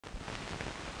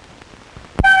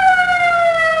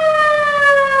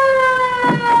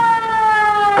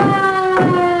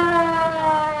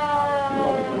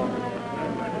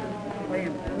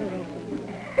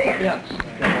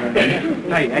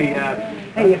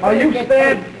Hey, are you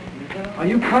stabbed? Are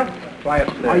you cut?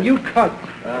 Are you cut?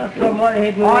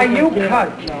 Are you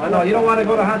cut? No, you don't want to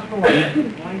go to hospital.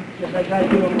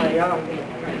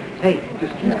 Hey,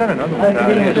 he's got another one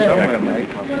down here somewhere, Mike.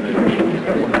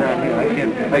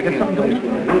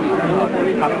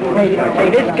 Hey,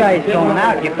 this guy's going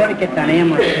out. You better get that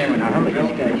ambulance there in a hurry.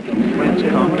 This guy's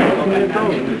going.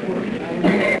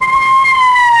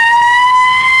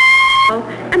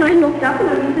 And I looked up and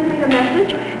I was sending a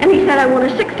message, and he said, I want a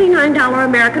 $69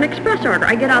 American Express order.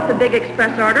 I get out the big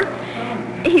Express order.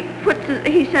 He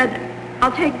said,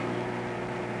 I'll take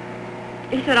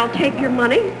your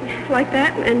money, like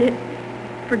that, and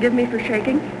forgive me for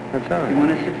shaking. That's all right. You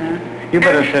want to sit down? You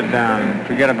better sit down.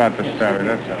 Forget about the story.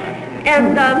 That's all right.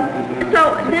 And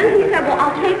so then he said, well,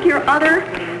 I'll take your other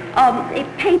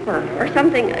paper or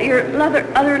something, your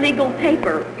other legal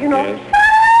paper, you know. Yes.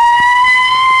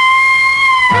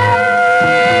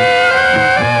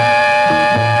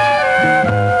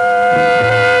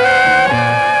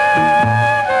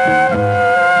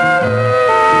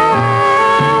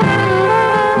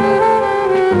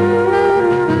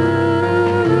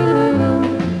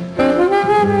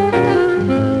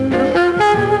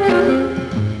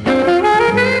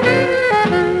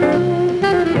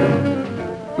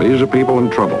 These are people in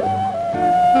trouble.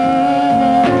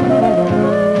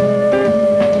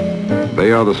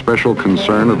 They are the special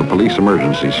concern of the Police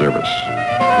Emergency Service.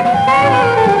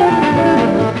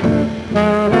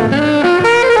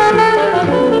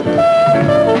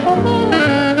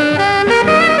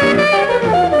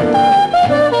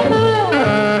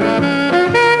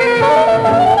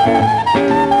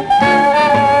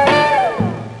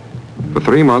 For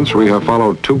 3 months, we have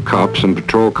followed 2 cops in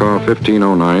patrol car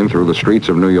 1509 through the streets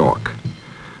of New York.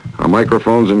 Our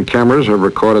microphones and cameras have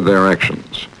recorded their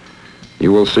actions.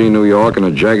 You will see New York in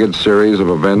a jagged series of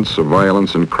events of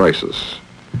violence and crisis.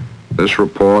 This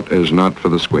report is not for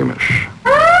the squeamish.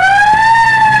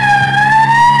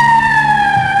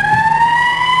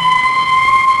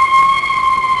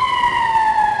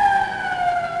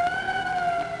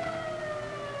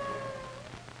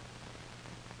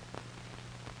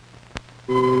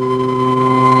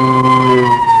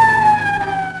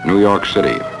 New York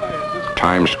City,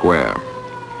 Times Square.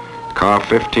 Car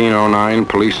 1509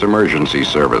 Police Emergency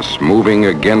Service, moving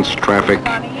against traffic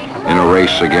in a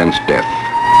race against death.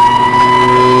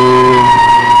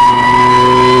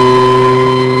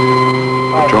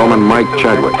 Patrolman Mike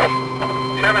Chadwick,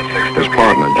 his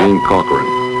partner Eugene Corcoran.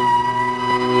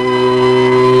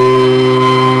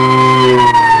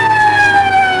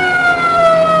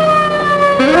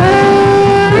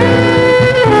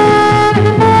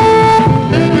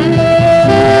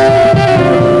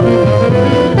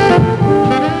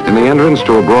 Entrance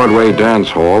to a Broadway dance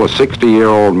hall, a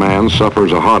 60-year-old man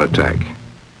suffers a heart attack.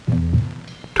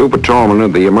 2 patrolmen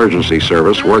of the emergency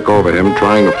service work over him,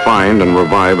 trying to find and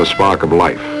revive a spark of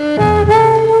life.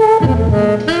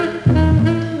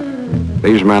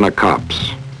 These men are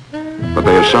cops, but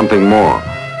they are something more.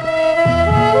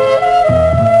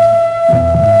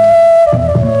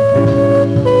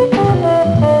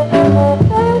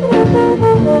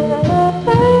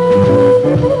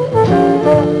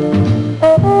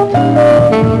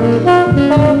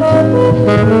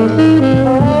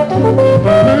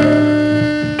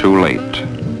 Too late.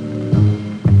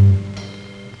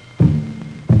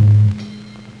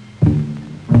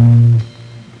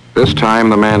 This time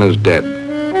the man is dead.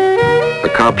 The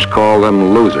cops call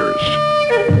them losers.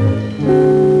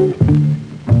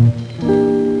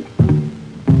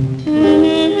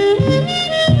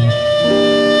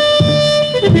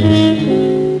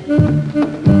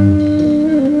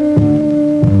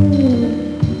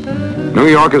 New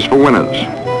York is for winners.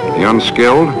 The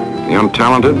unskilled, the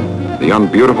untalented, the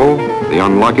unbeautiful, the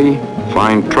unlucky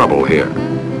find trouble here.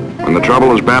 When the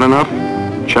trouble is bad enough,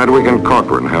 Chadwick and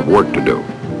Corcoran have work to do.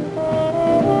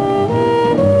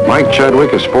 Mike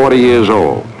Chadwick is 40 years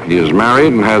old. He is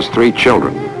married and has 3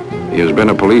 children. He has been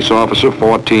a police officer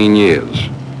 14 years.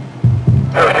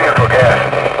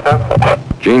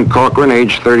 Eugene Corcoran,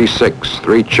 age 36,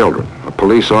 3 children, a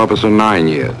police officer 9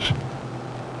 years.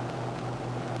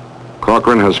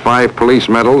 Corcoran has 5 police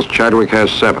medals, Chadwick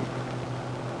has 7.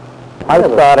 I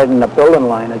started in the building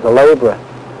line as a laborer.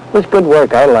 It was good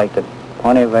work. I liked it.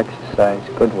 Plenty of exercise.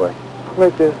 Good work. I'd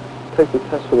like to take the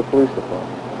test for the police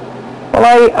department.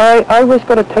 Well, I was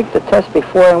going to take the test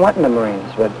before I went in the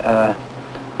Marines, but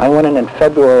I went in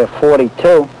February of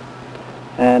 '42,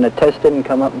 and the test didn't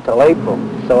come up until April,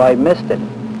 so I missed it.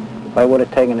 If I would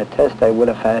have taken the test, I would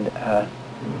have had,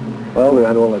 well, We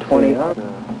had all that 20.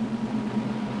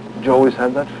 Did you always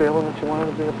have that feeling that you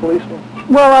wanted to be a policeman?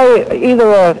 Well, I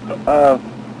either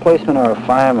policeman or a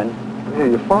fireman. Yeah,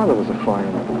 your father was a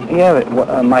fireman. Yeah,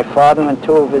 but, my father and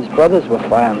two of his brothers were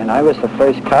firemen. I was the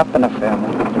first cop in the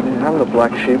family. Yeah, I'm the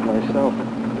black sheep myself.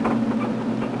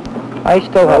 I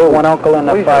still have one uncle in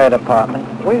the fire department.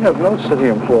 We have no city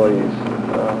employees.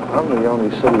 I'm the only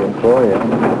city employee.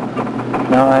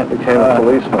 No, I became a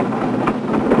policeman.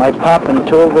 My pop and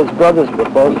two of his brothers were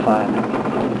both firemen.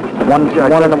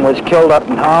 One of them was killed up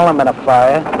in Harlem in a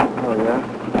fire. Oh, yeah?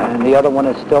 And the other one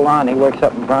is still on. He works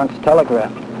up in Bronx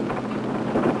Telegraph.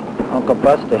 Uncle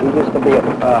Buster, he used to be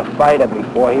a fighter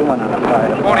before he went on a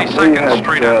fire. 42nd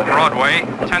Street and Broadway,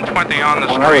 1020 on the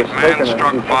street, man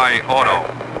struck by auto.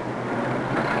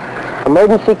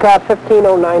 Emergency car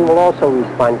 1509 will also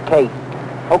respond. Kate.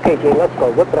 Okay, Gene, let's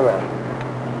go. Whip it around.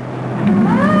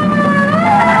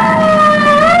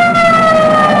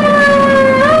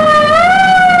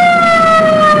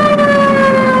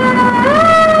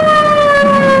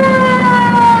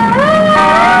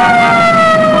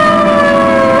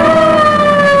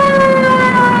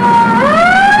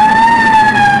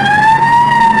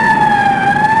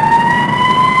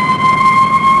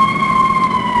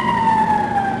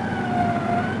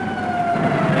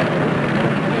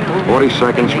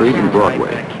 Second Street and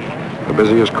Broadway, the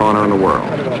busiest corner in the world.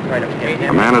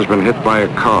 A man has been hit by a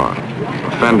car.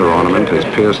 A fender ornament has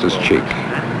pierced his cheek.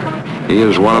 He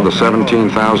is one of the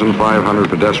 17,500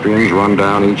 pedestrians run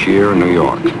down each year in New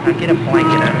York. Get a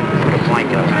blanket out. Put a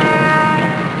blanket out.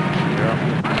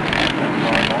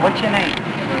 What's your name?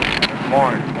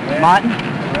 Martin. Martin?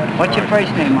 What's your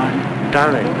first name, Martin?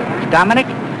 Dominic. Dominic?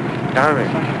 Dominic.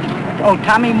 Oh,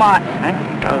 Tommy Martin, huh?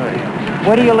 Dominic.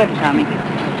 Where do you live, Tommy?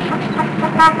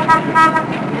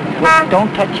 Well,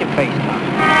 don't touch your face, Tommy.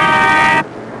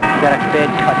 You got a bad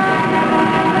cut.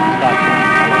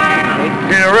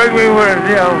 Direct me with a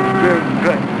real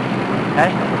cut.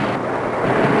 Huh?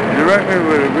 Direct me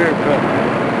with a real cut.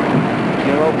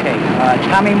 You're okay.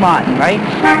 Tommy Martin, right?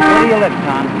 Where do you live,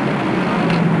 Tom?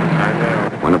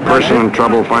 When a person in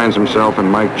trouble finds himself in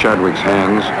Mike Chadwick's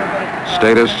hands,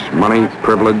 status, money,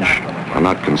 privilege are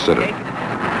not considered.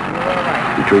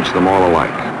 He treats them all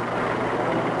alike.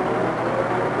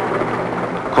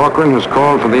 Corcoran has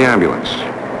called for the ambulance.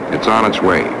 It's on its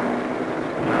way.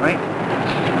 All right.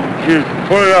 Just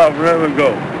pull it off and let me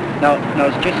go. No,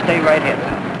 just stay right here,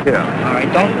 Tom. Yeah. All right,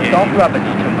 don't rub it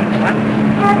too much, huh?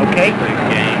 Okay?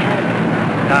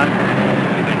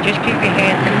 Just keep your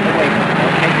hands away from it,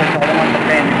 okay? Because I don't want the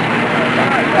bandage.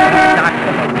 Knock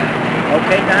them up.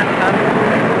 Okay, Tom?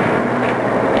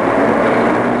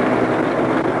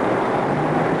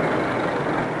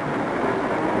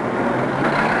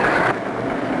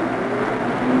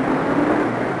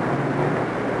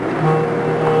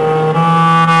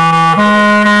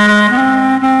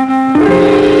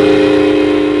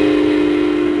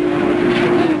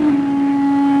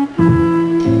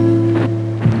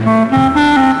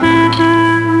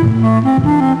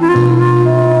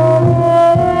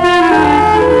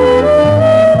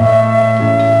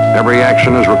 Every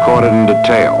action is recorded in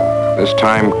detail. This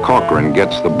time, Corcoran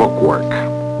gets the book work.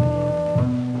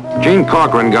 Eugene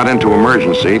Corcoran got into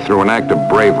emergency through an act of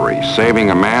bravery,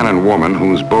 saving a man and woman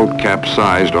whose boat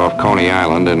capsized off Coney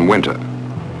Island in winter.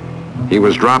 He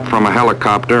was dropped from a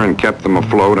helicopter and kept them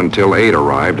afloat until aid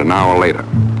arrived an hour later.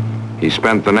 He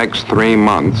spent the next 3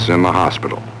 months in the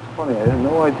hospital. Funny, I had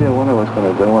no idea what I was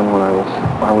going to do when I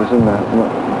was in that.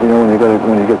 You know,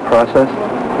 when you get processed.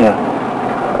 Yeah.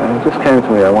 It just came to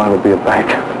me I wanted to be a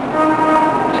banker.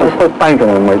 So I started banking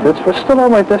on my discharge. We're still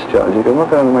on my discharge. You can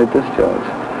look on my discharge.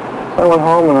 So I went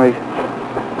home and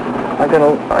I got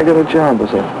a job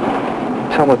as a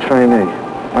teletrainee.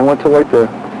 I went to work there.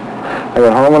 I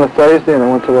got home on a Thursday and I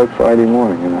went to work Friday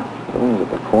morning, you know. It was at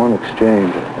the Corn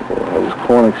Exchange. It was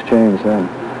Corn Exchange then.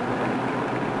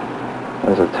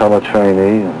 As a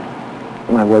teletrainee,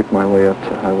 and I worked my way up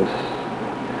to,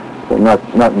 well, not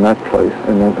in that place,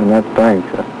 in that bank,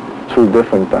 2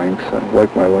 different banks. I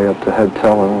worked my way up to head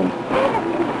teller, and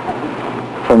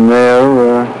from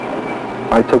there,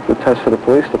 I took the test for the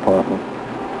police department.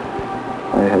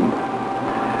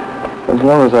 As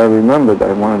long as I remembered,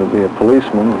 I wanted to be a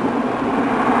policeman.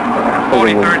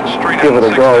 43rd Street give and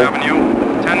it a 6th go. Avenue,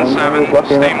 10-7,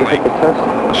 Lucky enough to Steam take the Week. test.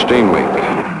 A steam week.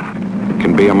 It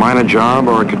can be a minor job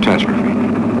or a catastrophe.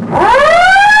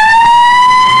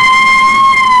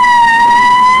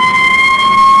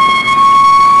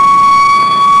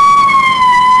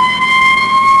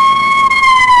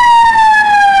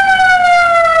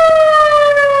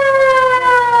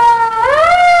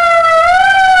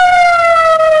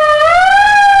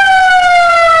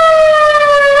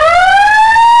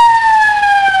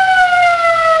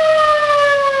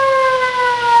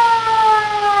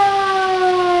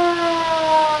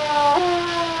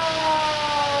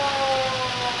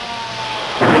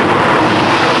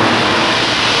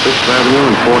 Avenue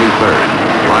and 43rd.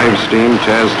 Live steam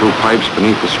tears through pipes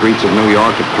beneath the streets of New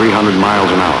York at 300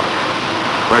 miles an hour.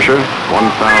 Pressure,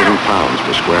 1,000 pounds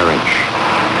per square inch.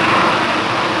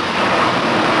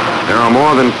 There are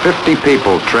more than 50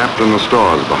 people trapped in the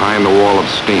stores behind the wall of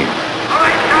steam.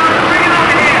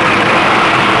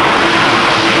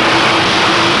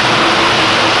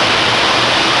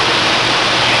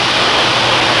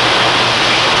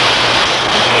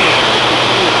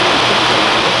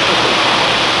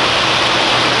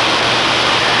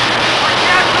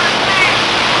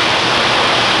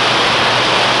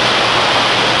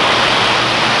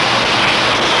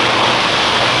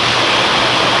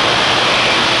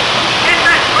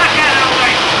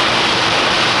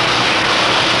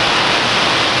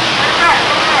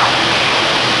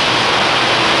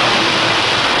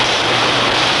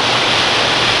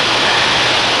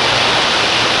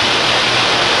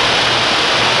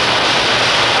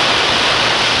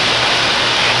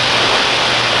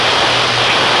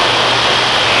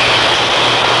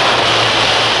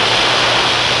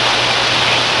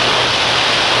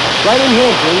 Right in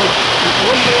here, Julian.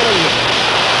 One man in here.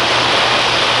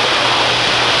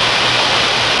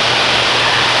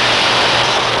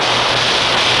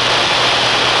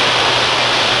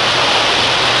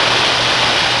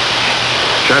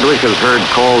 Chadwick has heard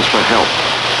calls for help.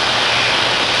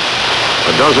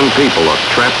 A dozen people are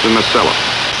trapped in the cellar.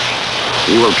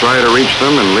 He will try to reach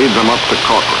them and lead them up to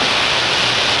Corcoran.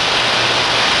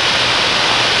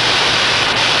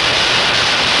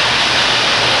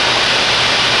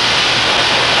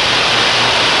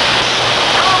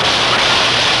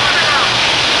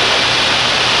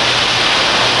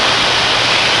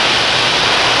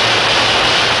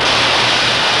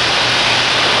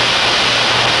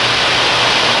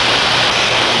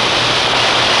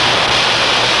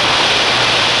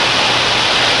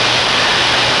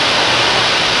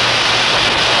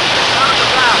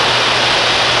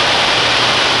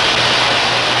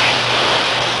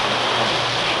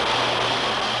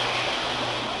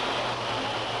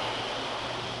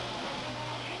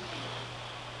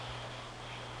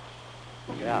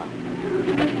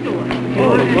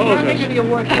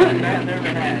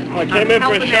 I came in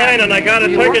for a shine and I got a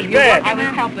Turkish bag. I was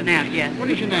helping out, yes. What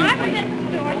is your name?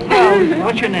 Rose.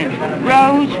 What's your name?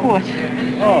 Rose Schwartz.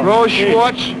 Oh, Rose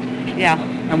Schwartz? Yeah.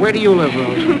 And where do you live,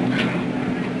 Rose?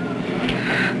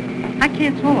 I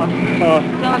can't talk. Oh,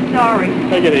 So I'm sorry.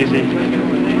 take it easy.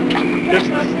 Just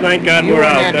thank God we're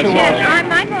out, that's all. I'm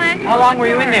Michael Angelo. How long were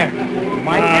you in there?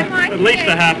 At least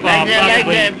a half hour,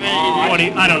 probably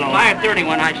 20, I don't know. 5:30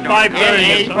 when I started.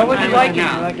 5:30 or What was it like?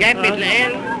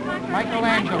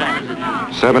 Michelangelo.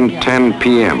 7:10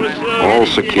 p.m. All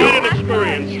secure. Quite an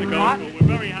experience to go through.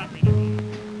 We're very happy.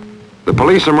 The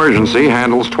police emergency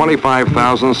handles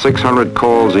 25,600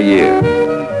 calls a year.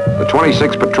 The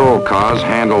 26 patrol cars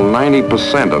handle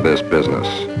 90% of this business.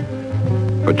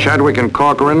 For Chadwick and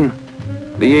Corcoran,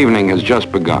 the evening has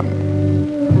just begun.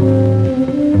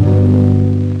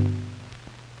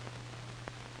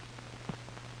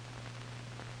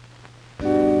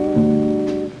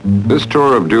 This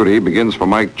tour of duty begins for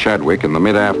Mike Chadwick in the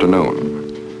mid-afternoon.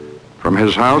 From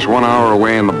his house 1 hour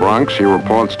away in the Bronx, he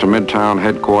reports to Midtown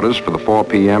headquarters for the 4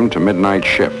 p.m. to midnight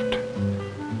shift.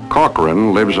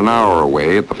 Corcoran lives an hour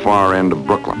away at the far end of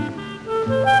Brooklyn.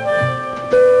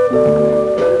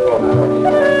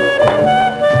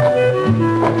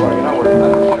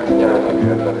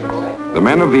 The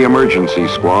men of the emergency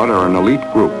squad are an elite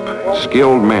group,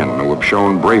 skilled men who have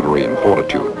shown bravery and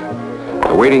fortitude.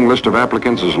 The waiting list of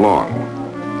applicants is long.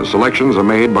 The selections are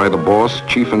made by the boss,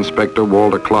 Chief Inspector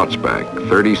Walter Klotzbach,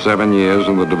 37 years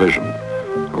in the division,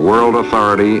 a world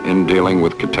authority in dealing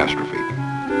with catastrophe.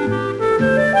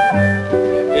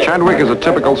 Chadwick is a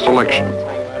typical selection.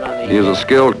 He is a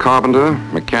skilled carpenter,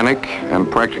 mechanic, and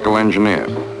practical engineer.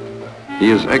 He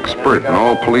is expert in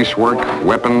all police work,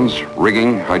 weapons,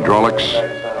 rigging, hydraulics,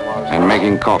 and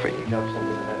making coffee.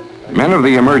 Men of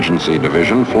the emergency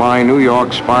division fly New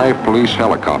York's 5 police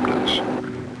helicopters.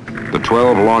 The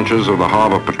 12 launches of the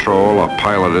Harbor Patrol are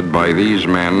piloted by these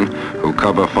men who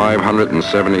cover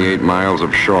 578 miles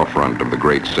of shorefront of the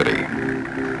great city.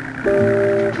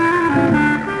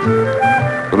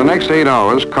 For the next 8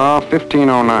 hours, car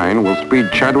 1509 will speed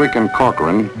Chadwick and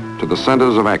Corcoran to the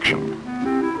centers of action.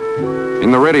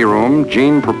 In the ready room,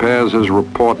 Gene prepares his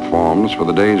report forms for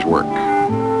the day's work.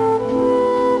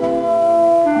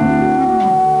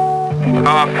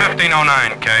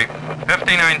 1509, Kate.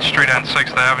 59th Street and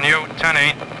 6th Avenue,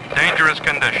 10-8, dangerous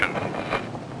condition.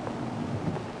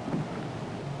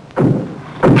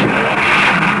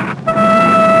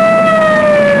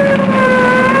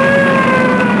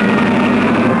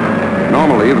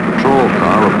 Normally, the patrol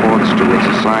car reports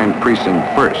precinct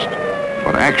first,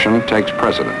 but action takes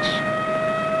precedence.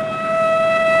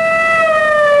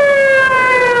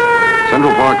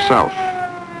 Central Park South.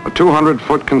 A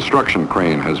 200-foot construction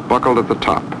crane has buckled at the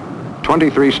top,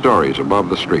 23 stories above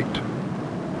the street.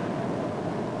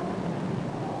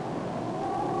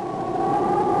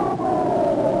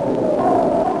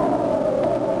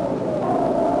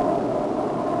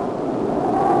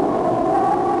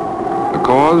 The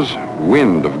cause?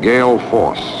 Wind of gale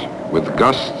force, with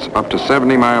gusts up to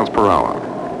 70 miles per hour.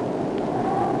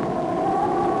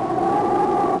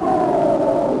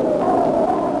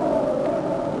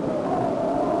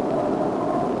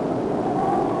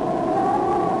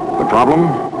 Problem?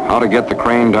 How to get the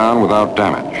crane down without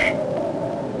damage.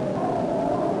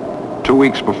 2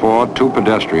 weeks before, 2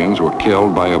 pedestrians were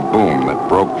killed by a boom that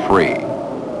broke free.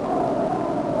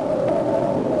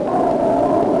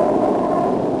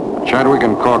 Chadwick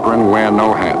and Corcoran wear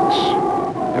no hats.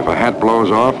 If a hat blows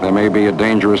off, there may be a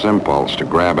dangerous impulse to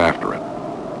grab after it.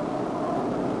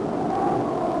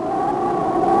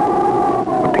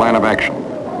 The plan of action.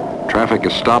 Traffic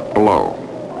is stopped below.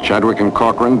 Chadwick and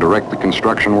Corcoran direct the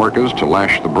construction workers to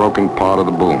lash the broken part of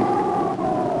the boom.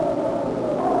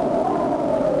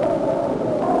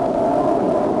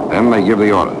 Then they give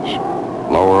the orders.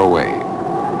 Lower away.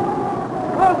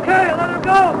 Okay, let her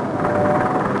go!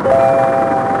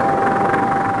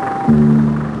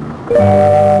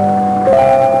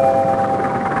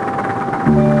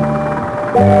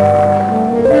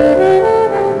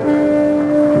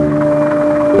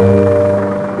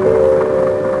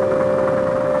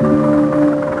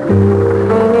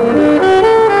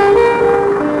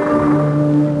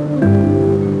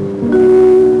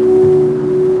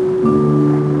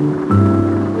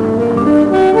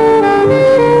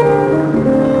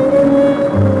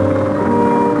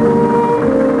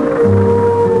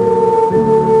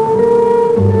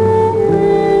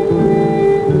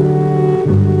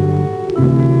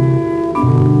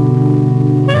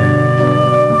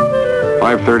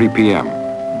 p.m.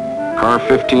 Car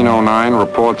 1509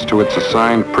 reports to its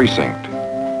assigned precinct.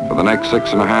 For the next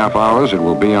 6.5 hours, it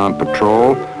will be on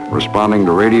patrol, responding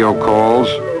to radio calls,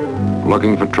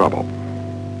 looking for trouble.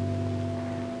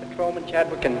 Patrolman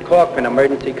Chadwick and Corcoran,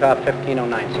 emergency car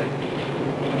 1509, sir.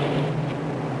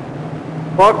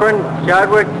 Corcoran,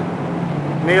 Chadwick,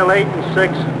 Neil 8 and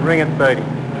 6, ring at 30.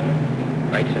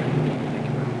 Right, sir.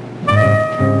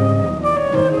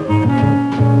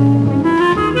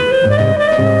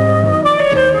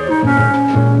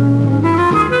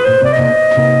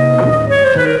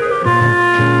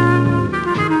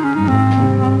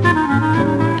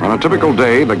 On a typical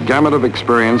day, the gamut of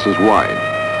experience is wide.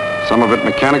 Some of it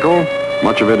mechanical,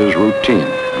 much of it is routine,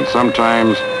 and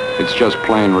sometimes it's just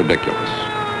plain ridiculous.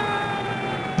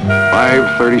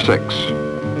 5:36.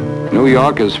 New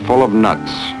York is full of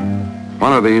nuts.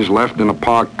 One of these left in a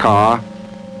parked car,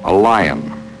 a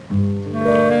lion.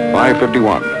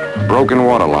 5:51. A broken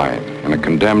water line in a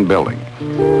condemned building.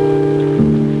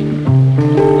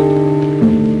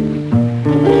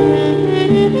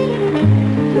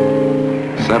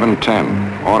 7:10,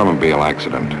 automobile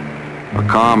accident. A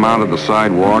car mounted the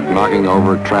sidewalk, knocking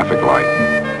over a traffic light.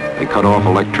 They cut off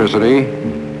electricity,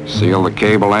 sealed the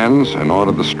cable ends, and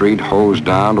ordered the street hosed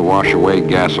down to wash away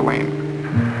gasoline.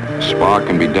 A spark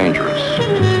can be dangerous.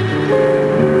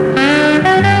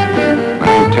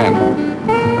 9:10,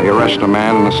 they arrest a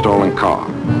man in a stolen car.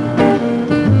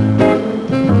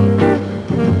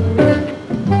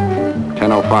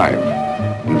 10:05,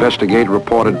 investigate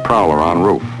reported prowler on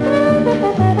roof.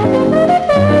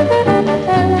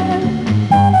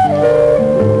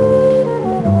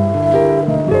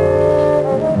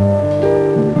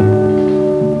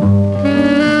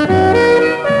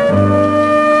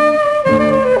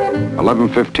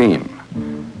 11:15.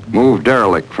 Move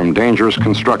derelict from dangerous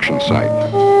construction site.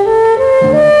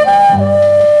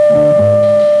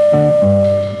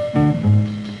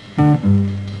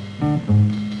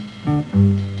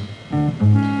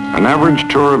 An average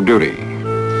tour of duty.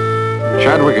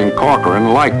 Chadwick and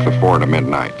Corcoran like the 4 to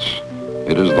midnights.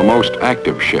 It is the most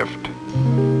active shift.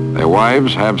 Their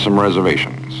wives have some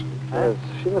reservations.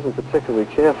 She doesn't particularly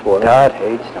care for them. God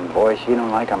hates them, boy. She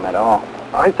don't like them at all.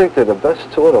 I think they're the best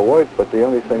tour to work, but the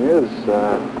only thing is,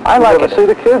 I you like never it. see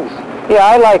the kids. Yeah,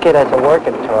 I like it as a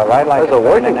working tour. I like As it a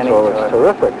better working than any tour, it's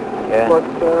terrific. Yeah. But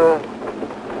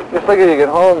you figure you get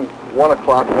home 1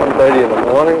 o'clock, 1:30 in the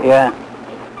morning. Yeah.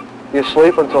 You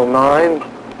sleep until 9.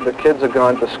 The kids are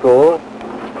gone to school.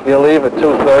 You leave at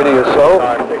 2:30 or so.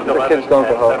 The kids don't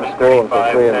go home from school until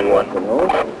 3 in the afternoon.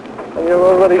 And you're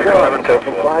already gone. So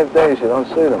for 5 days you don't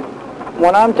see them.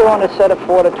 when I'm doing a set of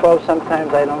 4 to 12,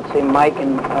 sometimes I don't see Mike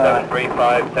and 7, 3,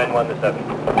 5, 10, 1 to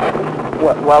 7.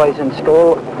 while he's in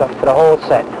school for the whole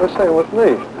set. What's that with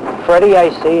me? Freddie I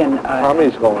see, and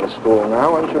Tommy's going to school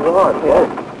now, and Javon. Yeah.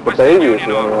 The baby is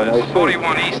the only one I see.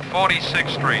 41 East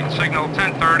 46th Street. Signal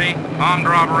 1030. Armed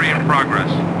robbery in progress.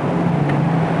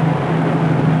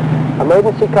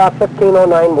 Emergency car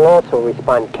 1509 will also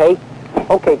respond. Kate?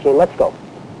 Okay, Gene, let's go.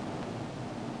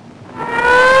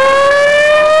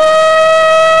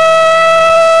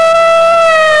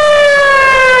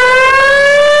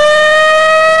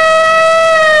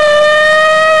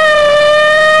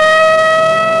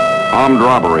 Armed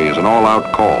robbery is an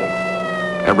all-out call.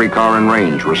 Every car in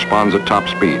range responds at top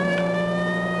speed.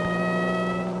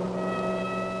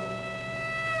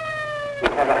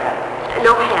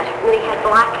 No hat. And he had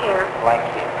black hair. Black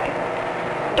hair, right?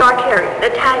 Dark hair.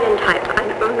 Italian type. I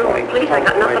don't know. Please, I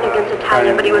got nothing against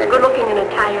Italian, but he was good looking in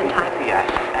Italian type. Yes.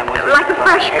 And Like a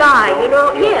fresh guy, you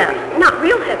know? Yeah. Not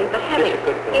real heavy, but heavy.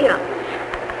 Yeah.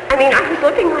 I mean, I was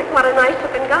looking like what a nice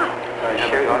looking guy.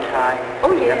 Shirt and tie. Oh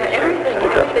yeah, everything,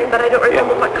 but I don't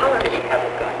remember what color.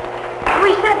 Oh,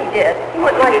 he said he did. He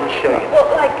went like, well,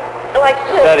 like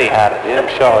this. Said he had it, yeah.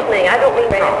 Excuse me, I don't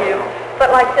mean to you, but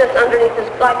like this underneath his,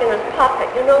 like in his pocket.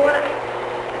 You know what?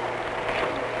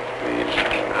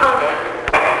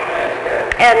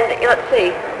 And let's see,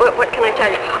 what can I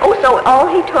tell you? Oh, so all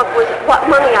he took was what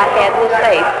money I had in the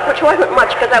safe, which wasn't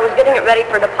much because I was getting it ready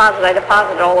for deposit. I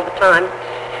deposited all of the time,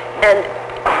 and.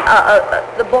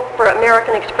 The book for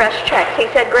American Express checks. He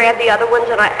said grab the other ones,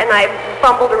 and I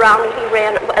fumbled around, and he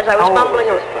ran as I was fumbling.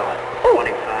 How old is this fella?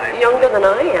 25. Younger than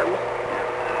I am.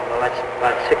 Well, that's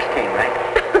about 16, right?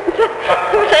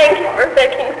 Thank you for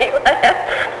making me laugh.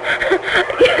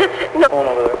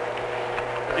 No.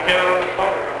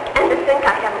 And to think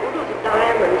I have little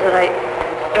diamonds that I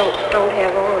don't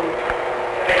have on.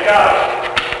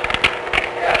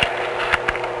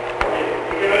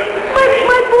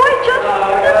 My boy just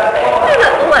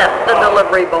left the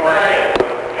delivery boy.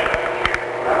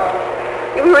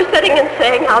 We were sitting and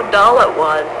saying how dull it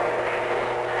was.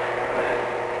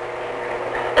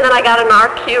 And then I got an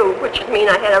RQ, which means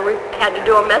I had to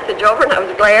do a message over, and I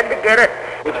was glad to get it.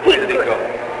 Which way did he go?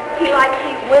 He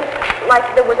went,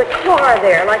 like there was a car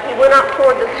there, like he went up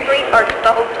toward the street or to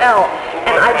the hotel,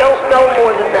 and I don't know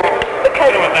more than that.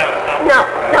 Because, no,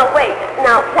 wait,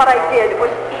 now what I did was,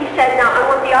 he said, now I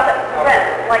want the other rest,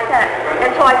 like that.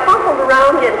 And so I fumbled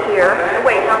around in here,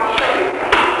 wait, I'll show you.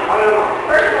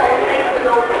 First of all, the thing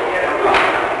was open.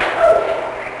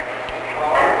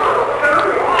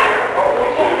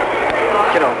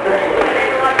 Get over.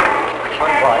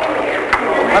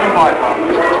 Let him buy, Bob.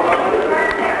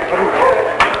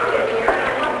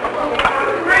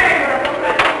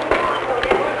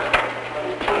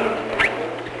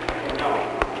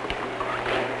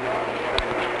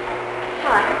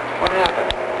 What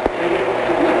happened?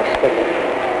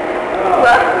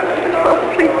 Well,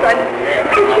 please, son.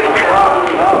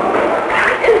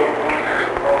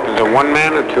 Is it one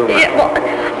man or two men? Yeah, well,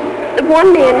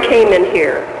 one man came in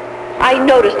here. I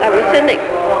noticed I was sitting.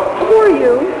 Who are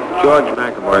you? George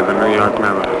McAvoy, the New York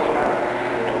Methodist.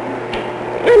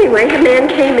 Anyway, the man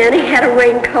came in. He had a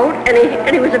raincoat, and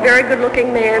he was a very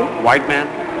good-looking man. White man?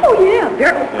 Oh yeah,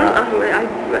 very. I'm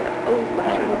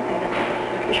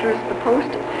sure it's the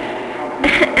post.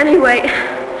 Anyway,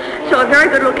 so a very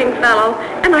good-looking fellow,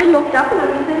 and I looked up and I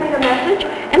was sending a message,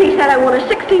 and he said, I want a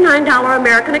 $69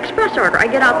 American Express order. I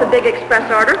get out the big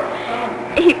Express order.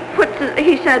 He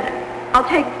said, I'll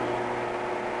take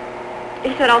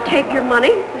your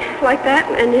money, like that,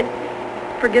 and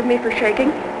forgive me for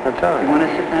shaking. That's all right. You want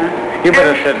to sit down? You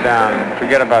better sit down.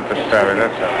 Forget about the story,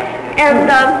 that's all right. And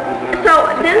so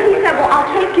then he said, well, I'll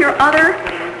take your other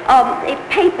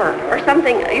paper or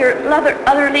something, your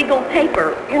other legal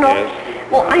paper, you know. Yes.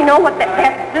 Well, I know what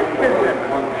that's this business.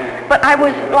 But I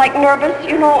was like nervous,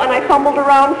 you know, and I fumbled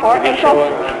around for it. And so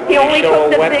he only took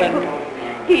the big,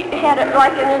 he had it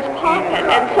like in his pocket.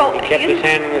 And so He kept his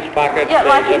hand in his pocket. yeah,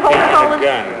 like he holds a his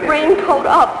gun. raincoat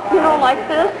up, you know, like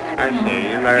this. I see.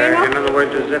 In other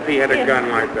words, as if he had a gun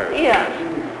like that. Yeah.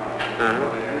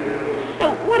 Uh-huh.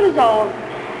 So what is all?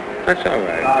 That's all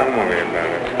right. Don't worry about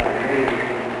it.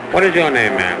 What is your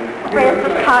name, ma'am?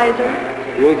 Frances Kaiser.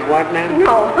 Ruth what, ma'am?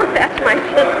 No, that's my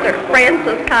sister,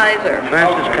 Frances Kaiser.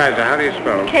 Frances Kaiser. How do you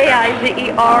spell it?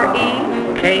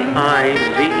 K-I-Z-E-R-E.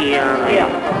 K-I-Z-E-R-E. Yeah.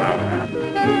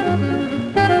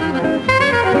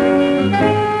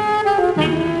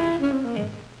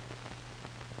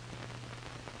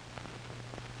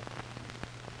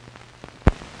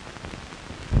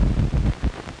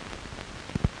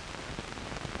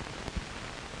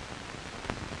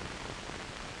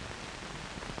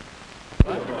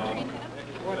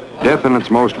 Death in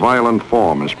its most violent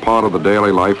form is part of the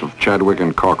daily life of Chadwick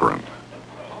and Corcoran.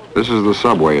 This is the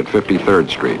subway at 53rd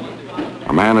Street.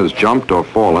 A man has jumped or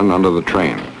fallen under the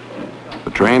train.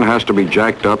 The train has to be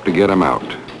jacked up to get him out.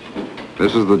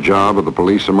 This is the job of the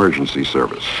police emergency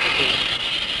service.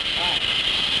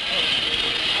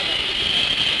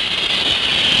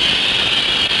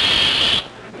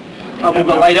 I'll move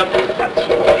the light up.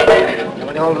 You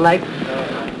want to hold the light?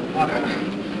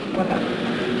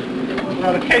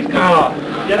 Now the case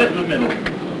comes. Get it in a minute.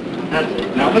 That's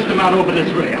it. Now lift him out over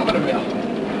this rail.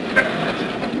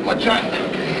 Watch out.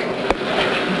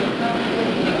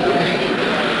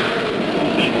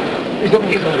 He's over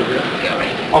here.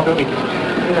 Oh, go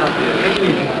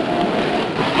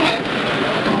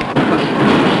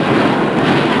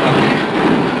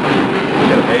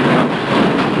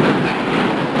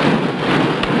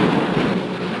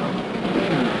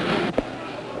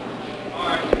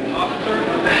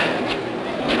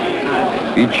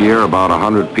Each year, about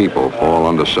 100 people fall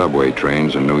under subway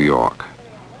trains in New York.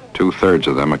 2/3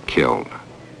 of them are killed.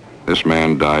 This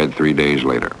man died 3 days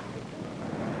later.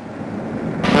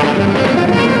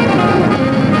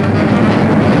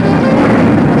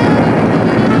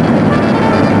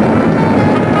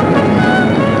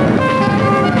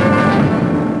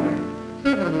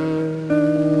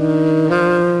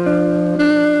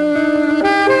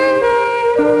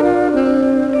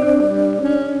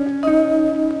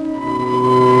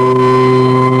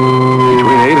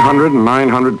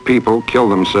 People kill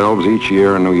themselves each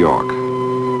year in New York.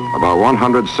 About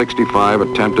 165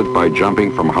 attempted by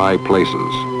jumping from high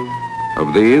places.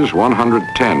 Of these,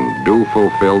 110 do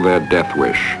fulfill their death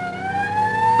wish.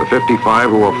 The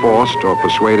 55 who are forced or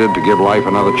persuaded to give life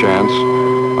another chance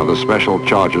are the special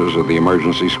charges of the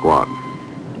emergency squad.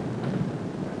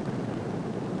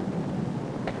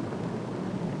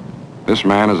 This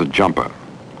man is a jumper.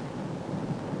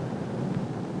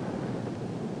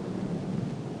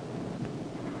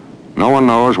 No one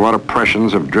knows what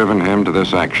oppressions have driven him to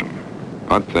this action,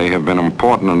 but they have been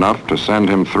important enough to send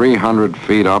him 300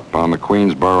 feet up on the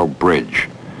Queensboro Bridge,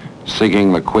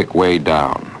 seeking the quick way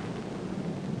down.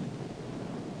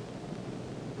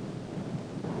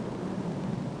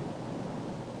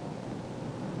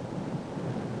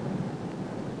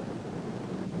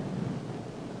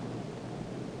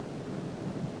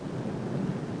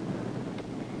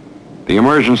 The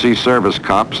emergency service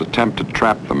cops attempt to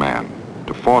trap the man,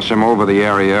 to force him over the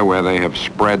area where they have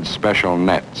spread special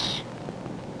nets.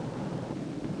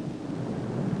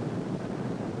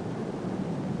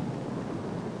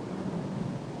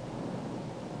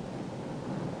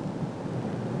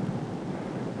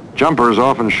 Jumpers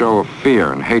often show a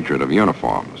fear and hatred of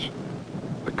uniforms.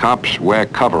 The cops wear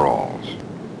coveralls.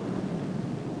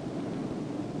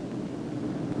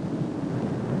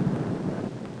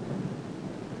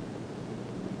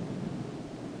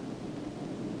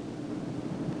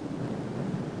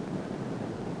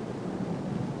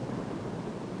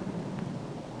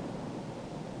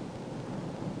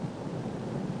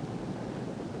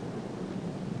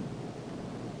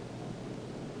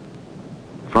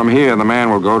 From here, the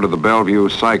man will go to the Bellevue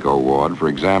Psycho Ward for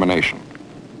examination.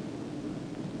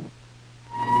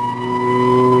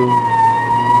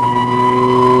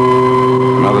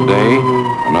 Another day,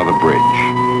 another bridge.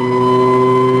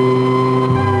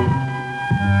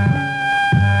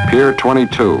 Pier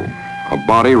 22, a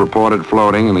body reported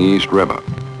floating in the East River.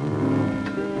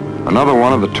 Another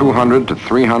one of the 200 to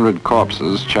 300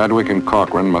 corpses Chadwick and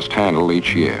Corcoran must handle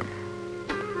each year.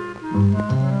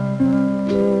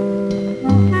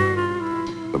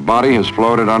 The body has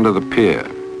floated under the pier.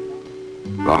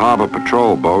 The harbor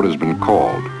patrol boat has been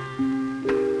called.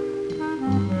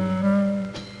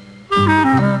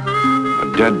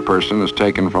 A dead person is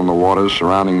taken from the waters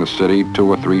surrounding the city 2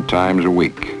 or 3 times a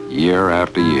week, year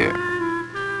after year.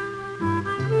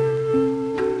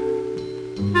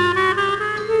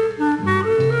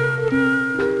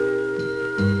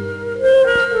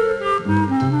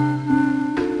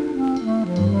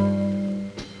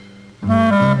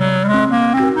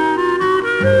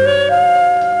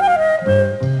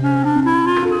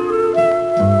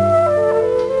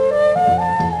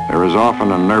 There is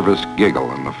often a nervous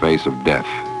giggle in the face of death.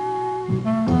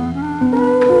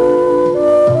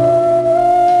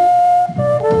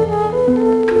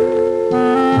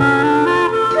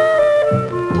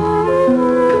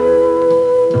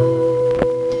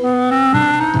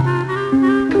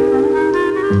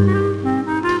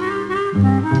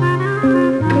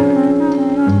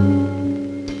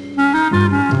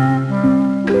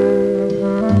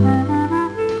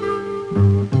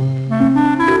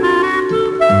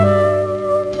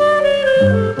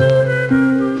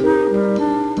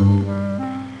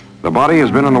 The body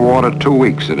has been in the water 2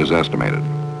 weeks, it is estimated.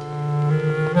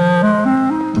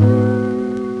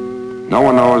 No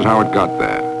one knows how it got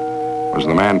there. Was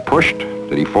the man pushed?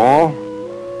 Did he fall?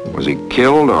 Was he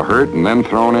killed or hurt and then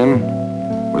thrown in?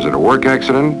 Was it a work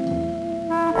accident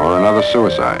or another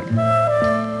suicide?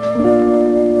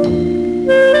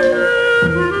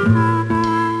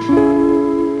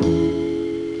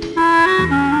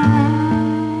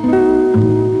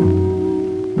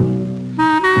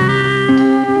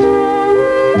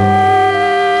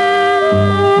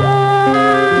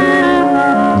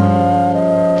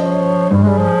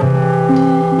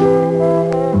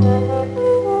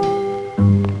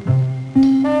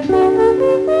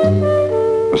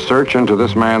 Search into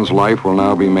this man's life will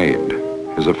now be made.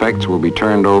 His effects will be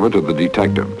turned over to the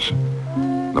detectives.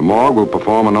 The morgue will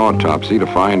perform an autopsy to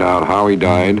find out how he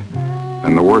died,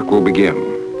 and the work will begin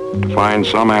to find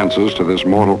some answers to this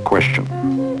mortal question.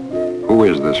 Who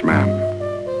is this man?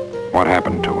 What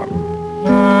happened to him?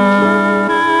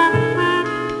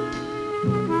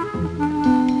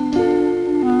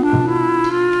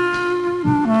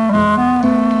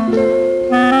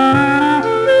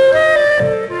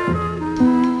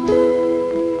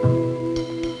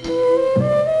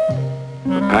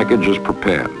 The package is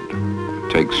prepared.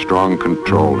 It takes strong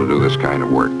control to do this kind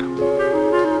of work.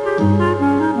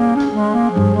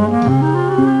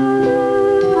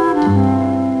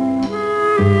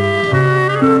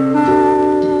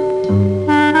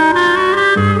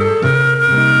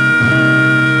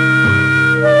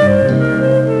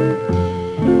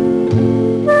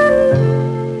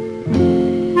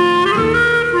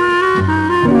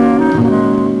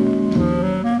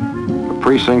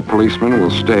 Precinct policemen will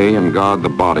stay and guard the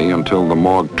body until the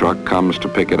morgue truck comes to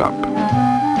pick it up.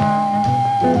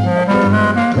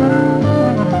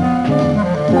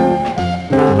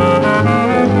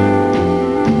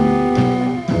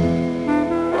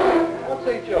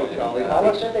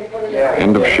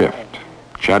 End of shift.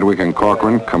 Chadwick and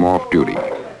Corcoran come off duty.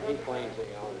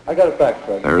 I got it back,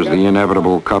 Fred. There's the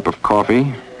inevitable cup of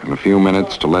coffee and a few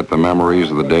minutes to let the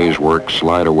memories of the day's work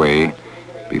slide away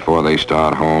before they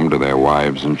start home to their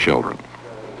wives and children.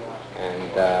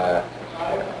 And,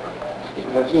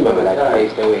 you remember that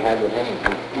case that we had with him?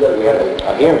 We had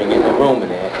a hearing in the room in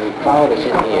there, and he followed us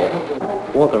in here.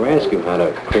 Walter Ranskew had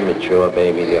a premature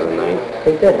baby the other night.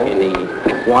 He did, huh? In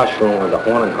the washroom of the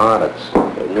Horn and Hardicks,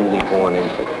 a newly born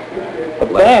infant.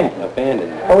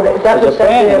 Abandoned. Oh, that was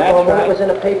that was in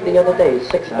a paper the other day.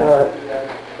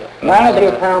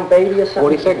 Manager pound baby or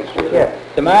something? 42nd Street. Yeah.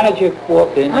 The manager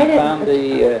walked in and found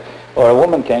or a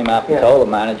woman came up and told the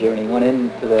manager, and he went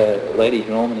into the ladies'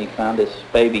 room and he found this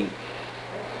baby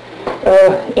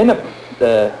in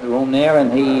the room there,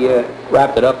 and he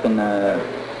wrapped it up in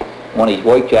one of these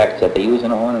white jackets that they use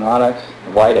in the Horn and Hardicks,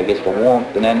 white, I guess, for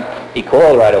warmth, and then he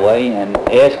called right away, and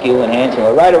Askew and Hanson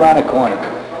were right around the corner.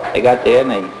 They got there, and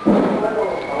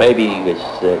the baby was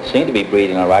seemed to be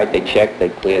breathing all right. They checked, they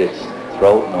cleared its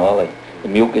throat and all the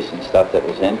mucus and stuff that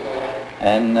was in,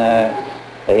 and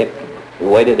they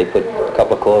waited. They put a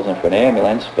couple of calls in for an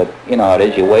ambulance, but you know how it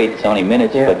is, you wait, it's only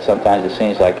minutes, but sometimes it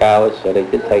seems like hours, so they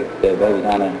did take the baby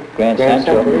down to Grand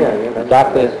Central. The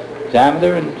doctor examined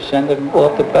her and sent her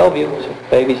off to Bellevue, so the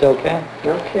baby's okay.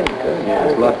 No kidding, good. Yeah,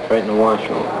 it's left right in the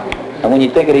washroom. And when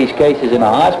you think of these cases in the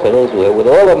hospitals, where with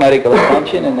all the medical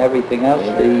attention and everything else,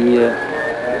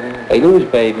 they lose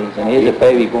babies, and here's a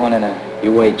baby born in a...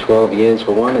 You wait 12 years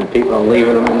for one, and people are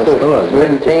leaving them in the stores.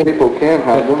 15 people can't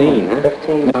have 15, huh?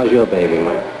 15. How's your baby,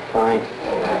 Mike? Fine.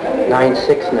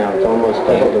 9'6" now. It's almost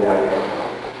double the weight.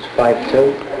 It's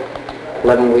 5'2".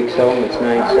 11 weeks old, and it's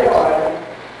 9'6".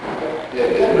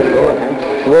 Pretty good, huh?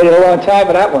 You waited a long time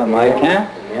for that one, Mike, huh?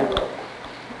 Yeah.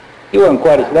 You weren't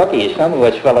quite as lucky as some of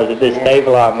us fellas at this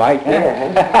table are, Mike, huh?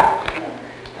 Yeah.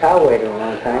 Pal waited a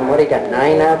long time. What, he got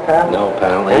 9 now, pal? No,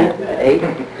 pal, 8. 8?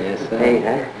 Yes, sir. 8,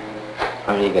 huh?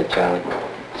 How many you got, Charlie?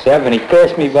 7. He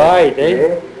passed me by,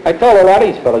 did he? I told a lot of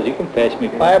these fellas, you can pass me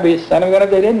by, I'll be a son of a gun if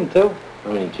they didn't, too.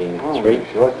 How many, Gene? 3?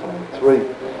 Short time. 3.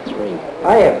 3.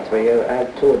 I have 3. I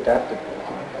have 2 adopted.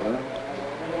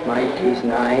 Mike, he's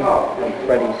 9, and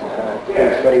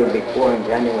Freddie will be 4 in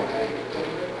January.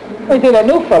 I think that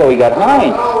new fellow we got,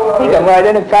 Hines. He come right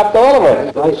in and topped all of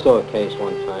us. I saw a case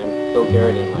one time. Bill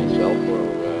Garrett and myself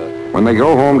were... When they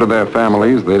go home to their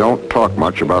families, they don't talk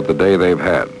much about the day they've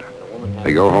had.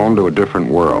 They go home to a different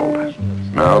world.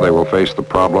 Now they will face the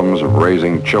problems of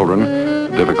raising children,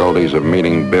 the difficulties of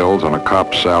meeting bills on a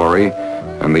cop's salary,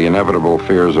 and the inevitable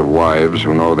fears of wives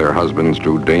who know their husbands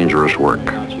do dangerous work.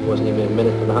 She wasn't even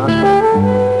admitted to the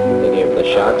hospital. They gave her the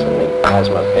shots and the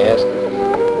asthma passed.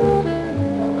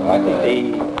 I think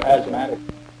the asthmatic...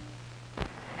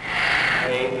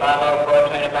 Hey, Mama.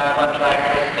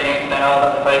 Precinct, then all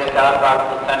the first start box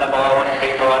will send a ball 1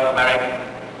 3 4 American.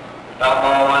 Stop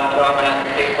ball 1 2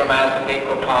 minutes, 6 for mass, 6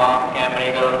 for palm, Cameron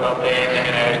Eagle, Copain,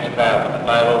 Engineers to Bell.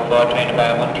 504 trained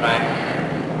by 1 track.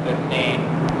 15.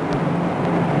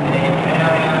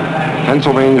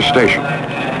 Pennsylvania Station.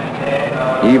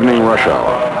 Evening rush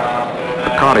hour.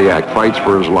 A cardiac fights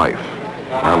for his life,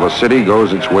 while the city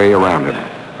goes its way around him.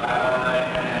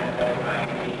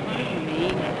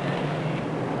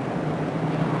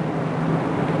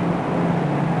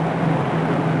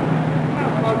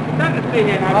 Keep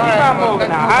on moving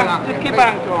now, huh? Just keep on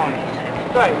going.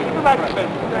 Right, go back to bed.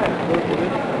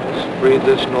 Just breathe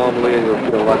this normally and you'll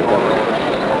feel a lot better.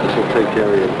 This will take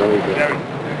care of you very good.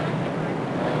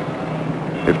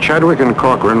 If Chadwick and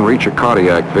Corcoran reach a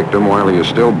cardiac victim while he is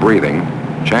still breathing,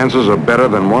 chances are better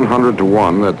than 100 to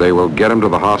 1 that they will get him to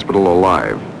the hospital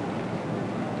alive.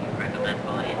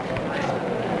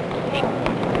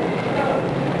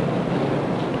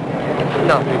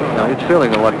 No, he's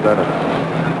feeling a lot better.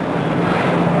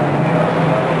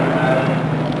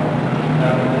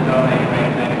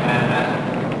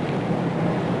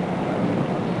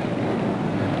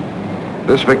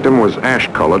 This victim was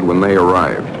ash-colored when they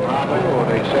arrived. Oh,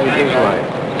 they saved his life.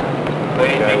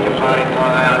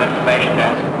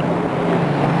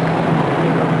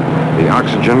 The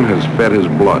oxygen has fed his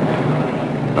blood.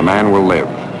 The man will live.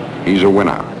 He's a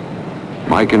winner.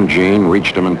 Mike and Gene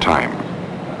reached him in time.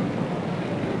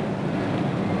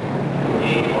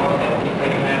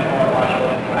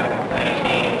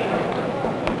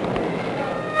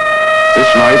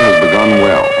 This night has begun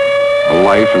well. A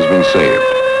life has been saved.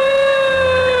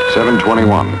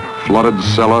 7:21. Flooded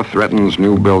cellar threatens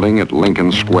new building at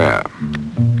Lincoln Square.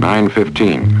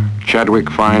 9:15. Chadwick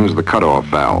finds the cutoff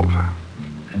valve.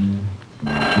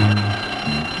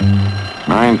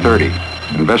 9:30.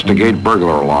 Investigate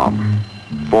burglar alarm.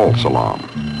 False alarm.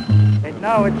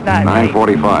 No, it's not.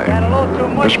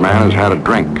 9:45. This man has had a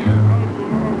drink.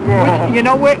 You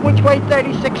know which way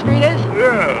 36th Street is?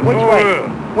 Yeah. Which way?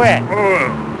 Where?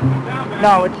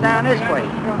 No, it's down this way.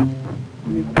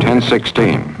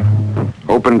 10:16.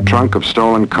 Open trunk of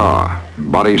stolen car.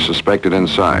 Body suspected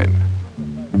inside.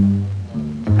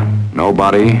 No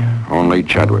body, only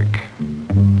Chadwick.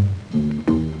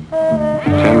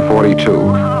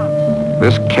 10:42.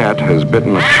 This cat has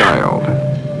bitten a child.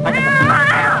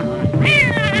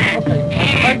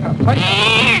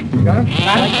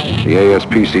 The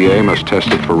ASPCA must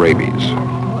test it for rabies.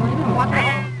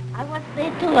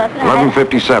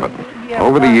 11:57.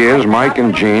 Over the years, Mike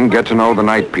and Gene get to know the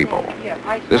night people.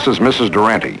 This is Mrs.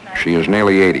 Durante. She is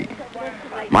nearly 80.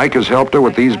 Mike has helped her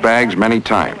with these bags many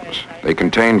times. They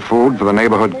contain food for the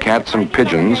neighborhood cats and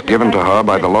pigeons given to her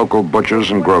by the local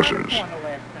butchers and grocers.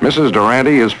 Mrs.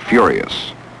 Durante is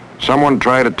furious. Someone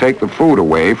tried to take the food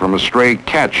away from a stray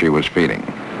cat she was feeding.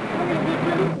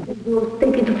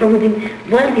 Take it from the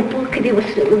world, he took it was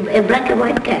a black and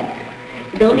white cat.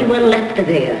 The only one left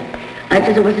there. I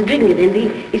just was drinking it, and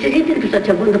he says, it is such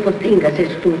a wonderful thing, I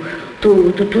says, to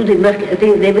the milk,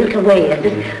 they milk away. I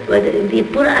says, but the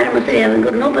poor animals, they haven't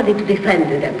got nobody to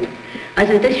defend them. I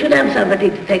said, they should have somebody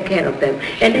to take care of them.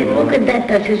 And then look at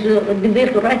that, I says, the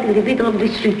milk right in the middle of the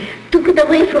street, took it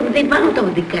away from the mouth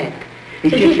of the cat. He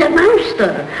says, he's a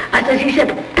monster. I said, he's a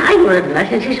tyrant. I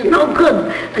said, he's no good.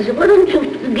 I said, why don't you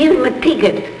give him a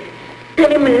ticket?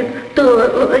 Tell him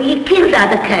he killed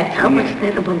other cats. How much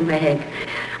terrible man.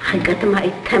 I got my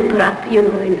temper up, you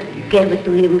know, and gave it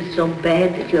to him so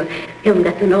bad that you haven't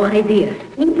got no idea.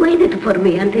 He waited for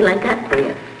me until I got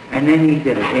there. And then he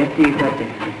did it after you got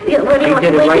there. Yeah, well, he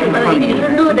did it right in front of you. You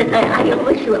know that I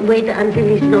always wait until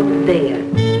he's not there.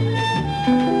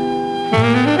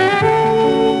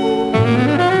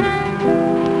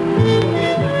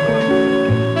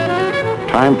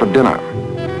 Time for dinner.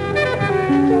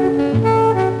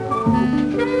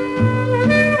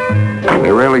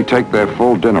 They rarely take their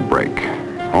full dinner break.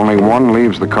 Only one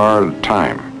leaves the car at a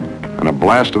time, and a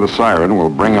blast of the siren will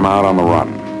bring him out on the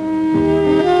run.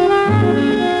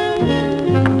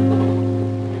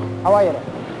 How are you?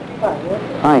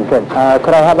 Fine, good.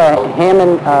 Could I have a ham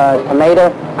and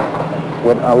tomato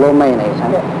with a little mayonnaise,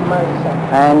 huh?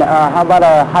 And how about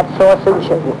a hot sausage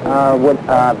with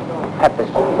peppers?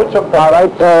 All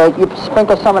right, you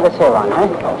sprinkle some of this here on, huh?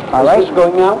 All right. Is this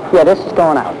going out? Yeah, this is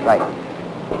going out, right.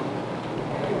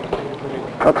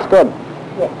 Looks good.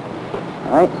 Yeah.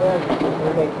 All right.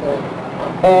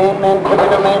 And then put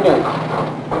in a mayonnaise.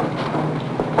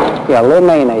 Yeah, a little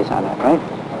mayonnaise on it, right?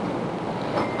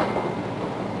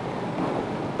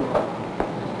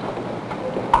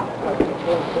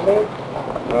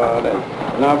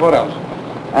 Now, what else?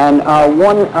 And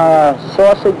one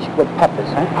sausage with peppers,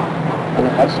 huh?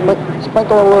 can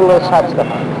sprinkle a little of this hot stuff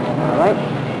on it, all right?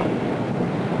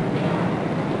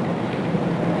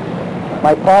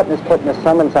 My partner's putting a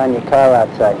summons on your car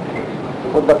outside.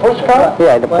 With the push car?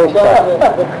 Yeah, the push car.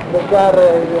 The car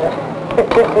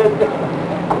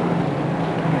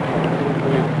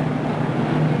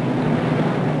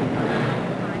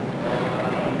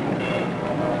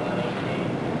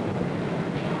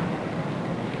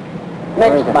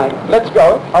Next, Mike. Let's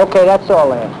go. Okay, that's all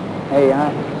there. Hey,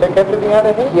 take everything out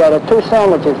of here? Yeah, the 2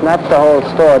 sandwiches, not the whole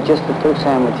store, just the 2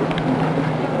 sandwiches.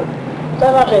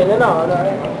 Va bene, no.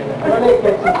 Non è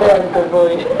che si perde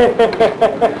poi.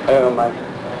 Mike.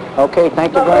 Okay,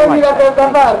 thank you very much.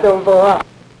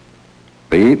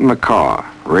 They eat in the car,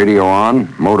 radio on,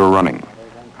 motor running.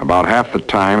 About half the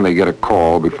time they get a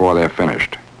call before they're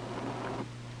finished.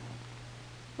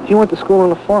 You went to school on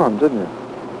the farm, didn't you?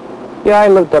 Yeah, I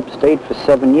lived upstate for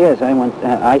 7 years.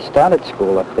 I started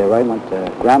school up there. I went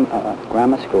to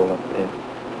grammar school up there.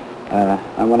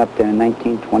 I went up there in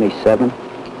 1927,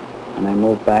 and I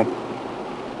moved back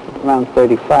around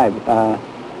 35. It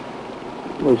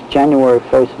was January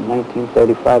 1st,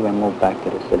 1935, I moved back to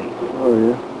the city. Oh,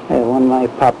 yeah? Yeah, when my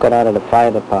pop got out of the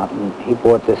fire department, he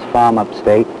bought this farm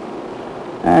upstate,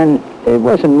 and it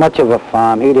wasn't much of a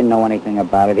farm. He didn't know anything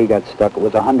about it. He got stuck. It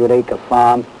was a 100-acre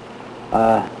farm.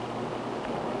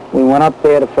 We went up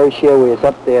there the first year we was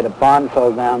up there. The barn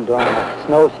fell down during a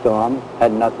snowstorm.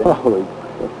 Had nothing. Holy.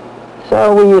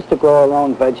 So we used to grow our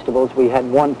own vegetables. We had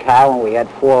 1 cow and we had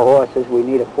 4 horses. We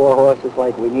needed 4 horses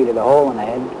like we needed a hole in the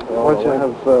head.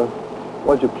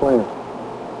 What'd you plant?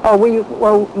 Oh,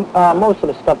 most of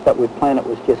the stuff that we planted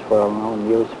was just for our own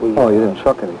use. You didn't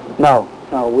truck anything? No,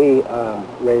 we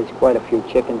raised quite a few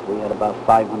chickens. We had about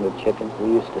 500 chickens.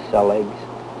 We used to sell eggs.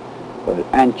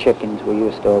 And chickens, we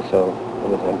used to also,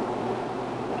 there was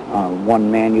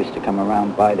one man used to come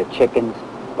around, buy the chickens,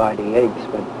 buy the eggs,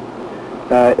 but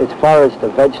as far as the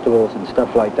vegetables and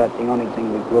stuff like that, the only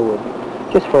thing we grew was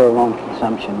just for our own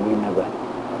consumption. We never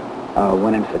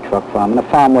went in for truck farm. And the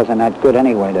farm wasn't that good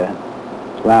anyway. The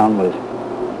ground was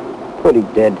pretty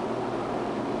dead. It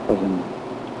wasn't a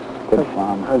good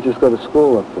farm. I just go to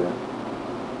school up there.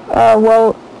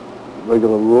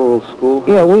 Regular rural school?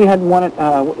 Yeah, we had one at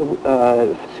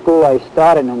school I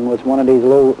started in was one of these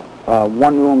little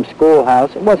one-room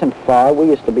schoolhouse. It wasn't far. We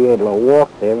used to be able to walk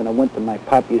there. In the winter, my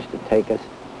pop used to take us.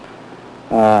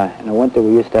 In the winter,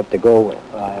 we used to have to go with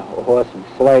a horse and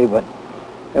sleigh. But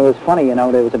it was funny, you know,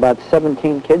 there was about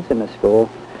 17 kids in the school,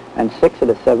 and 6 of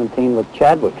the 17 were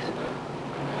Chadwicks.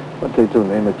 What they do,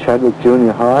 name it Chadwick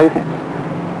Junior High?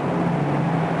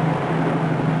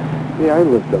 Yeah, I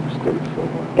lived upstate for a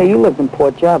while. Yeah, you lived in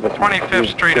Port Jarvis. 25th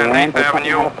Street and 8th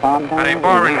Avenue. At a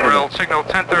bar and grill, signal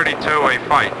 1032, a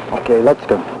fight. Okay, let's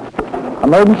go.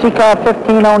 Emergency car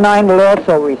 1509 will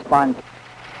also respond.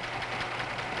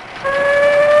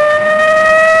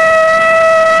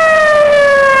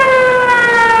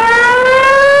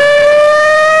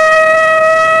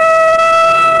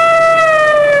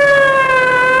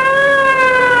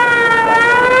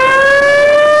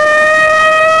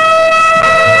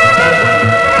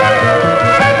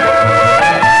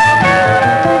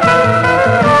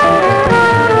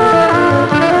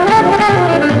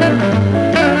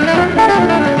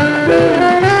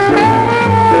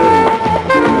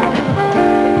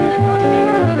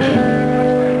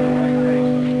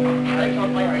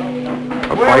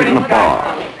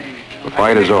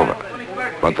 Is over,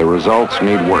 but the results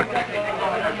need work.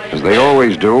 As they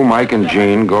always do, Mike and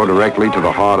Gene go directly to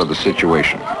the heart of the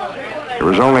situation.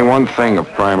 There is only one thing of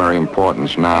primary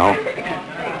importance now.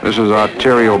 This is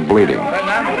arterial bleeding. Are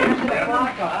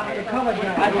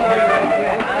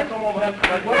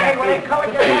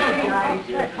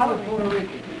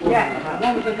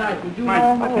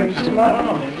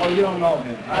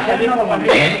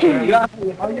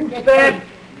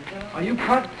you cut? Are you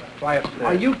cut?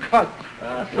 Are you cut?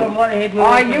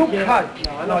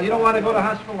 No, you don't want to go to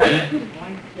hospital?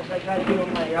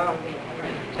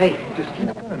 Hey, just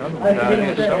keep going.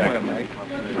 Somewhere, Mike.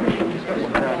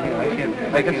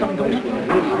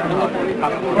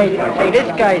 Hey, this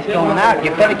guy's going out.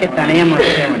 You better get that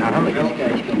ambulance there now. How about this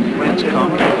guy's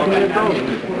going?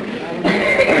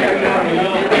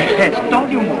 Yes, don't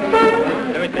you move.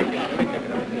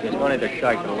 There's one of the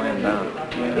sharks will land down.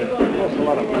 There's a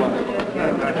lot of blood.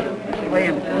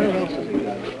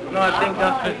 No, I think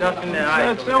that's in the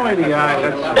eye. That's only the eye.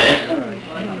 That's.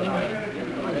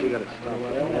 You gotta stop.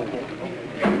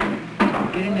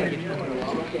 Get in there.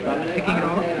 Picking it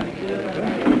off.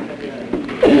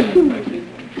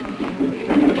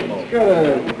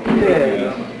 Good.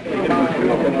 Yeah.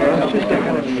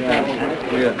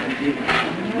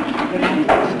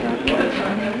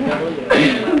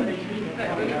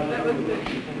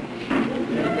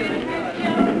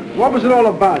 What was it all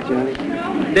about, Johnny?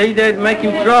 They make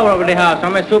you throw over the house.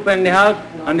 I'm a super in the house,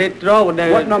 and they throw.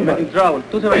 What number? Make you throw.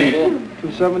 274.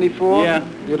 274? Yeah.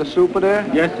 You're the super there?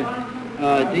 Yes, sir.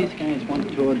 These guys went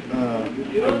toward,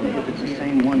 if it's the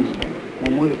same ones,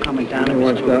 when we were coming down, it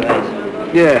was two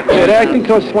guys. Yeah, they're acting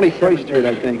close to 21st Street,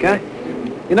 I think, huh?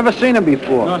 You never seen them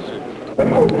before? No, sir.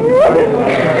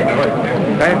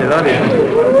 I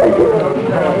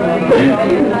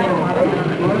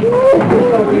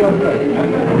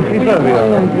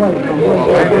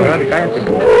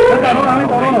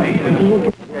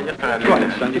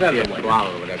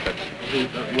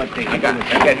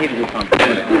got hit with something.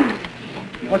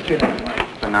 What's your name?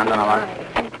 Fernando Navarro.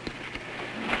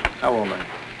 How old, man?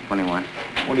 21.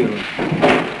 What are you doing?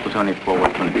 224,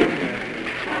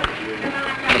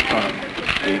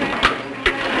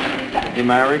 2015. You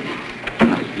married?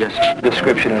 Yes.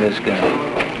 Description of this guy.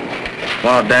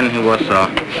 Well, then he was,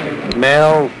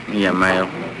 Male? yeah, male.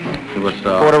 He was,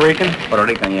 Puerto Rican? Puerto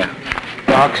Rican, yeah.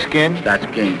 Dark skin? That's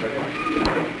king.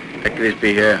 A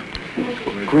crispy hair.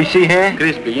 Greasy hair?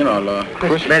 Crispy, you know,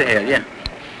 red hair, yeah.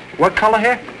 What color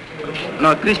hair?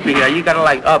 No, crispy hair. You gotta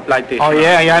like up like this. Oh,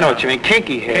 yeah, I know what you mean.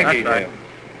 Kinky hair. Kinky hair.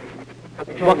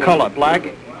 What color?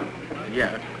 Black?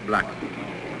 Yeah, black.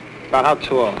 About how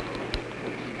tall?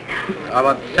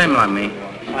 About same like me.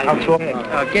 How tall?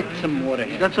 Get some water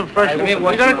here. Got some fresh water.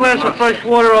 We got a glass of fresh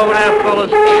water over there,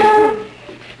 fellas.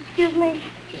 Excuse me.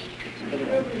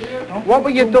 What were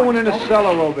you doing in the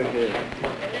cellar over here?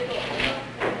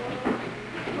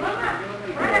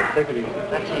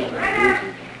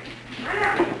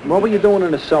 What were you doing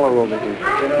in the cellar over here?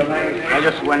 I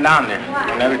just went down there.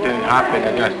 When everything happened,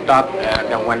 I just stopped and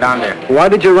then went down there. Why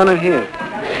did you run in here?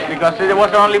 Because it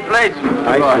was the only place.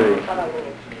 I see.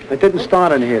 It didn't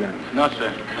start in here then? No,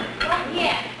 sir.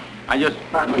 I just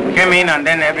came in and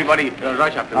then everybody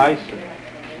rushed after me. I see.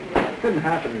 It didn't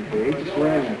happen in here. He just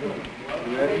ran.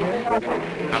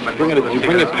 Did you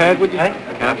bring a pad with you? Can I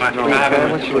have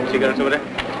some cigarettes over there?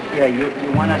 Yeah, you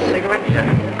want a cigarette? Yeah.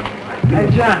 Hey,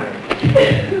 John.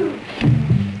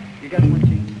 You got one,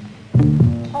 Gene?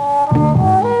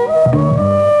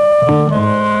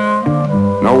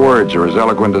 No words are as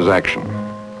eloquent as action.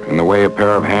 In the way a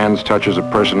pair of hands touches a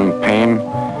person in pain,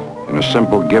 in a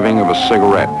simple giving of a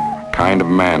cigarette, a kind of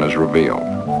man is revealed.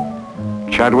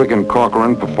 Chadwick and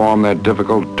Corcoran perform their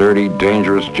difficult, dirty,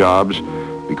 dangerous jobs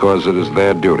because it is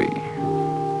their duty.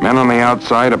 Men on the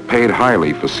outside are paid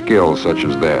highly for skills such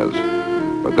as theirs,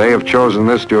 but they have chosen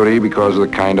this duty because of the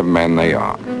kind of men they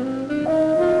are.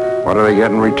 What do they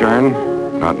get in return?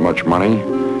 Not much money,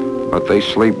 but they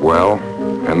sleep well,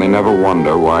 and they never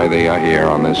wonder why they are here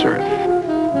on this earth.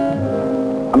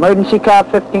 Emergency car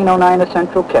 1509 to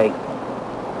Central K.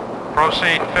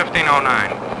 Proceed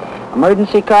 1509.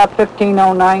 Emergency car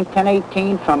 1509,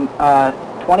 1018 from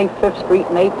 25th Street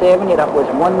and 8th Avenue. That was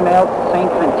one male to St.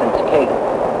 Vincent's, K.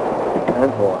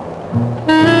 10-4.